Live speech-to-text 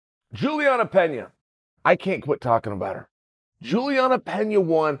Julianna Pena. I can't quit talking about her. Julianna Pena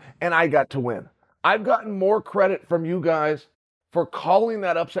won, and I got to win. I've gotten more credit from you guys for calling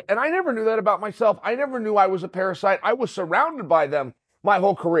that upset. And I never knew that about myself. I never knew I was a parasite. I was surrounded by them my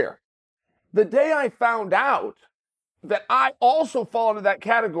whole career. The day I found out that I also fall into that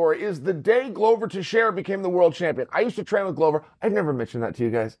category is the day Glover Teixeira became the world champion. I used to train with Glover. I've never mentioned that to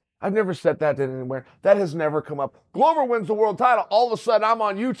you guys. I've never said that anywhere. That has never come up. Glover wins the world title. All of a sudden, I'm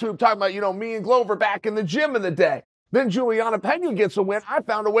on YouTube talking about, me and Glover back in the gym in the day. Then Julianna Pena gets a win. I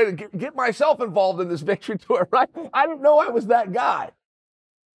found a way to get myself involved in this victory tour, right? I didn't know I was that guy.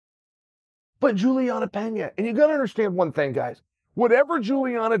 But Julianna Pena, and you got to understand one thing, guys. Whatever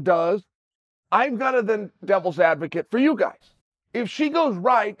Julianna does, I've got to then devil's advocate for you guys. If she goes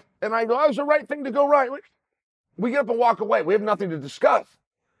right, and I go, it was the right thing to go right, we get up and walk away. We have nothing to discuss.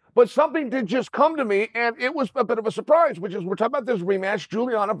 But something did just come to me, and it was a bit of a surprise, which is we're talking about this rematch,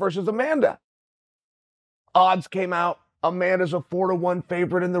 Julianna versus Amanda. Odds came out. Amanda's a 4-1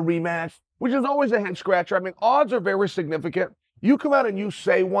 favorite in the rematch, which is always a head scratcher. I mean, odds are very significant. You come out and you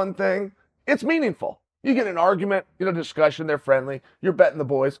say one thing, it's meaningful. You get an argument, discussion, they're friendly, you're betting the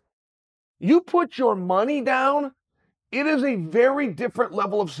boys. You put your money down, it is a very different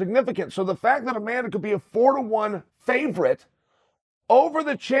level of significance. So the fact that Amanda could be a 4-1 favorite over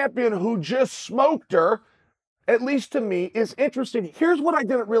the champion who just smoked her, at least to me, is interesting. Here's what I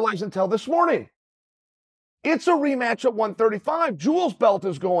didn't realize until this morning. It's a rematch at 135. Jules' belt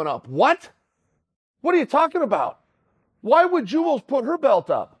is going up. What? What are you talking about? Why would Jules put her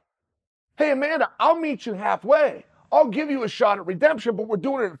belt up? Hey, Amanda, I'll meet you halfway. I'll give you a shot at redemption, but we're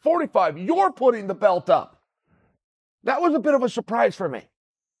doing it at 45. You're putting the belt up. That was a bit of a surprise for me.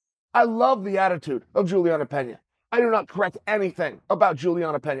 I love the attitude of Julianna Pena. I do not correct anything about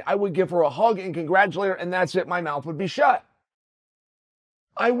Julianna Pena. I would give her a hug and congratulate her, and that's it. My mouth would be shut.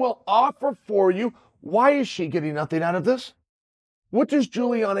 I will offer for you, why is she getting nothing out of this? What does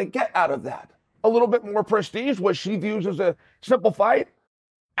Julianna get out of that? A little bit more prestige, what she views as a simple fight?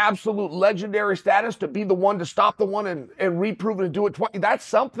 Absolute legendary status to be the one to stop the one and reprove it and do it twice. That's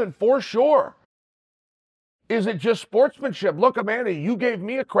something for sure. Is it just sportsmanship? Look, Amanda, you gave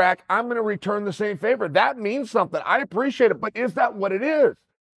me a crack. I'm going to return the same favor. That means something. I appreciate it. But is that what it is?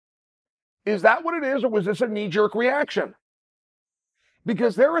 Is that what it is, or was this a knee-jerk reaction?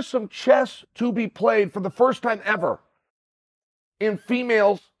 Because there is some chess to be played for the first time ever in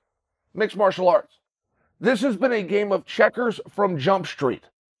females mixed martial arts. This has been a game of checkers from Jump Street.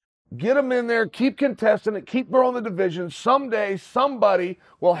 Get them in there, keep contesting it, keep growing the division. Someday, somebody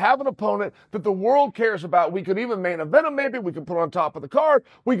will have an opponent that the world cares about. We could even main event them, maybe. We could put on top of the card.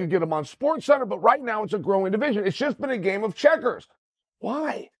 We could get them on Sports Center. But right now, it's a growing division. It's just been a game of checkers.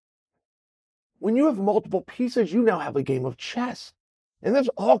 Why? When you have multiple pieces, you now have a game of chess. And this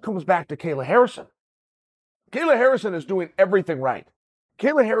all comes back to Kayla Harrison. Kayla Harrison is doing everything right.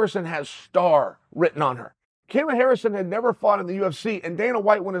 Kayla Harrison has star written on her. Kayla Harrison had never fought in the UFC, and Dana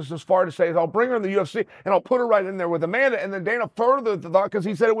White went as far to say, I'll bring her in the UFC, and I'll put her right in there with Amanda. And then Dana furthered the thought because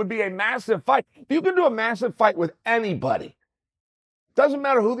he said it would be a massive fight. You can do a massive fight with anybody. Doesn't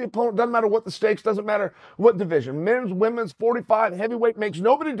matter who the opponent, doesn't matter what the stakes, doesn't matter what division. Men's, women's, 45, heavyweight, makes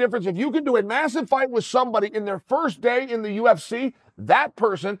nobody difference. If you can do a massive fight with somebody in their first day in the UFC, that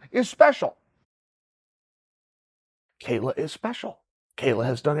person is special. Kayla is special. Kayla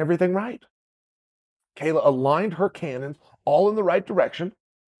has done everything right. Kayla aligned her cannons all in the right direction,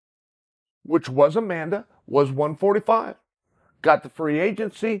 which was Amanda, was 145. Got the free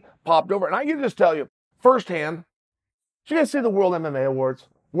agency, popped over. And I can just tell you, firsthand, did you guys see the World MMA Awards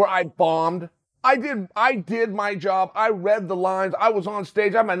where I bombed? I did my job. I read the lines. I was on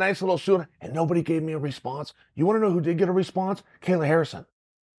stage. I had my nice little suit, and nobody gave me a response. You want to know who did get a response? Kayla Harrison.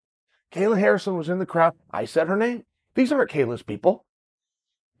 Kayla Harrison was in the crowd. I said her name. These aren't Kayla's people.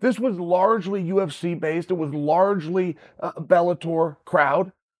 This was largely UFC-based. It was largely a Bellator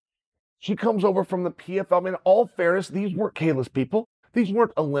crowd. She comes over from the PFL. I mean, in all fairness, these weren't Kayla's people. These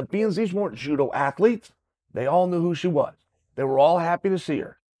weren't Olympians. These weren't judo athletes. They all knew who she was. They were all happy to see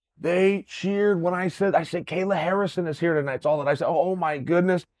her. They cheered when I said, Kayla Harrison is here tonight. It's all that I said. Oh my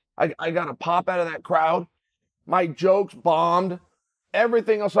goodness. I got a pop out of that crowd. My jokes bombed.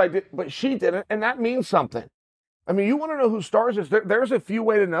 Everything else I did, but she didn't, and that means something. I mean, you want to know who stars is? There's a few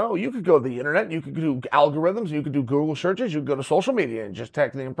ways to know. You could go to the internet, you could do algorithms, you could do Google searches, you could go to social media and just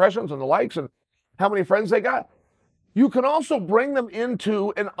check the impressions and the likes and how many friends they got. You can also bring them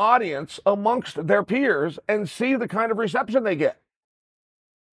into an audience amongst their peers and see the kind of reception they get.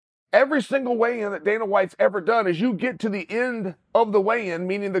 Every single weigh-in that Dana White's ever done is you get to the end of the weigh-in,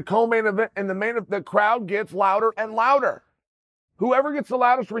 meaning the co-main event, and the crowd gets louder and louder. Whoever gets the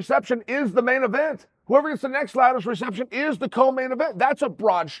loudest reception is the main event. Whoever gets the next loudest reception is the co-main event. That's a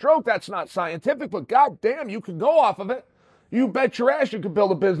broad stroke. That's not scientific, but goddamn, you can go off of it. You bet your ass you could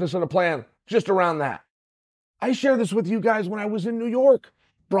build a business and a plan just around that. I shared this with you guys when I was in New York.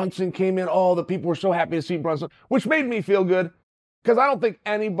 Brunson came in. Oh, the people were so happy to see Brunson, which made me feel good because I don't think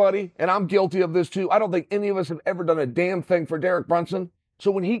anybody, and I'm guilty of this too, I don't think any of us have ever done a damn thing for Derek Brunson. So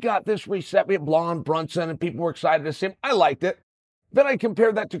when he got this reception, blonde Brunson, and people were excited to see him, I liked it. Then I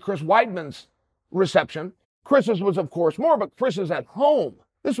compared that to Chris Weidman's reception. Chris's was, of course, more, but Chris is at home.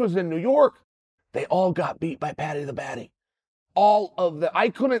 This was in New York. They all got beat by Patty the Batty. All of the, I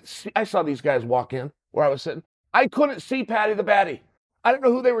couldn't see, I saw these guys walk in where I was sitting. I couldn't see Patty the Batty. I didn't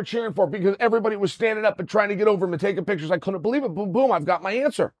know who they were cheering for because everybody was standing up and trying to get over him and taking pictures. I couldn't believe it. Boom, boom, I've got my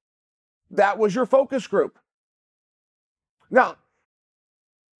answer. That was your focus group. Now,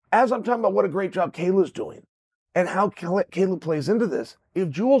 as I'm talking about what a great job Kayla's doing and how Kayla plays into this, if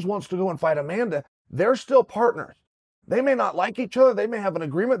Jules wants to go and fight Amanda, they're still partners. They may not like each other. They may have an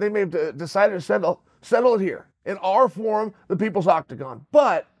agreement. They may have decided to settle it here in our forum, the People's Octagon.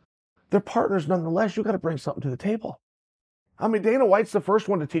 But they're partners nonetheless. You got to bring something to the table. I mean, Dana White's the first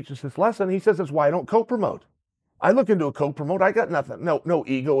one to teach us this lesson. He says that's why I don't co-promote. I look into a co-promote. I got nothing. No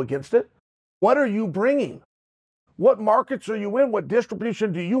ego against it. What are you bringing? What markets are you in? What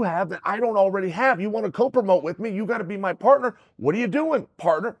distribution do you have that I don't already have? You want to co-promote with me? You got to be my partner. What are you doing,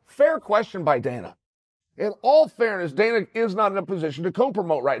 partner? Fair question by Dana. In all fairness, Dana is not in a position to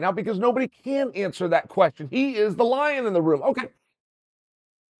co-promote right now because nobody can answer that question. He is the lion in the room. Okay.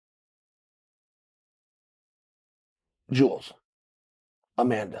 Jules,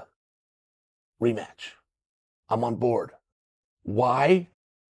 Amanda, rematch. I'm on board. Why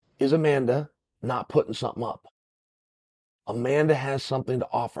is Amanda not putting something up? Amanda has something to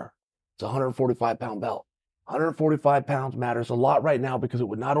offer. It's a 145-pound belt. 145 pounds matters a lot right now because it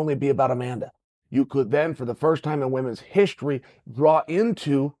would not only be about Amanda. You could then, for the first time in women's history, draw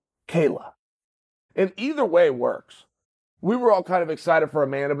into Kayla. And either way works. We were all kind of excited for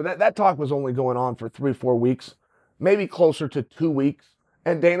Amanda, but that talk was only going on for 3-4 weeks, maybe closer to 2 weeks.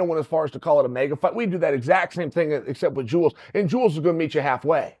 And Dana went as far as to call it a mega fight. We do that exact same thing except with Jules. And Jules is going to meet you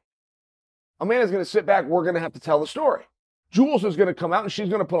halfway. Amanda's going to sit back. We're going to have to tell the story. Jules is going to come out and she's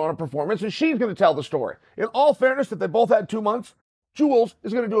going to put on a performance and she's going to tell the story. In all fairness, if they both had 2 months, Jules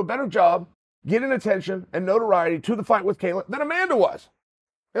is going to do a better job getting attention and notoriety to the fight with Kayla than Amanda was.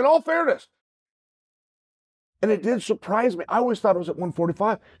 In all fairness. And it did surprise me. I always thought it was at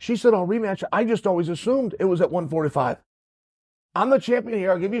 145. She said, I'll rematch. I just always assumed it was at 145. I'm the champion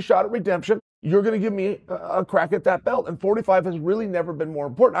here. I'll give you a shot at redemption. You're going to give me a crack at that belt. And 45 has really never been more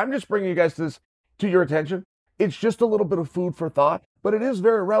important. I'm just bringing you guys to your attention. It's just a little bit of food for thought, but it is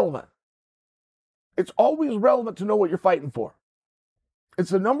very relevant. It's always relevant to know what you're fighting for. It's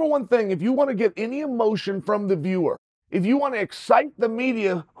the number one thing. If you want to get any emotion from the viewer, if you want to excite the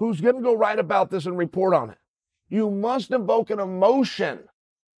media who's going to go write about this and report on it, you must invoke an emotion.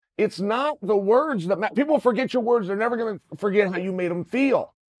 It's not the words that matter. People forget your words. They're never going to forget how you made them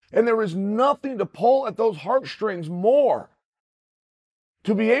feel. And there is nothing to pull at those heartstrings more,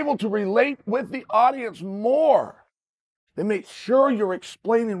 to be able to relate with the audience more, than make sure you're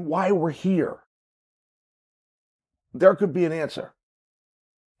explaining why we're here. There could be an answer.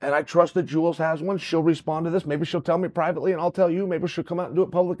 And I trust that Jules has one. She'll respond to this. Maybe she'll tell me privately and I'll tell you. Maybe she'll come out and do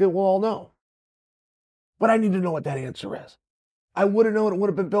it publicly. We'll all know. But I need to know what that answer is. I would have known. It would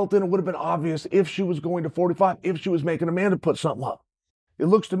have been built in. It would have been obvious if she was going to 45, if she was making Amanda put something up. It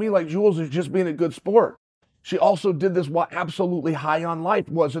looks to me like Jules is just being a good sport. She also did this while absolutely high on life.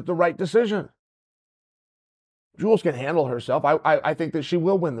 Was it the right decision? Jules can handle herself. I think that she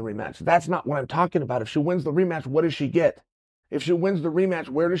will win the rematch. That's not what I'm talking about. If she wins the rematch, what does she get? If she wins the rematch,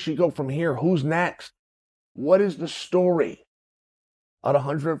 where does she go from here? Who's next? What is the story? At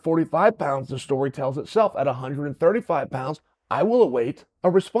 145 pounds, the story tells itself. At 135 pounds, I will await a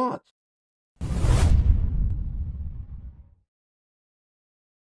response.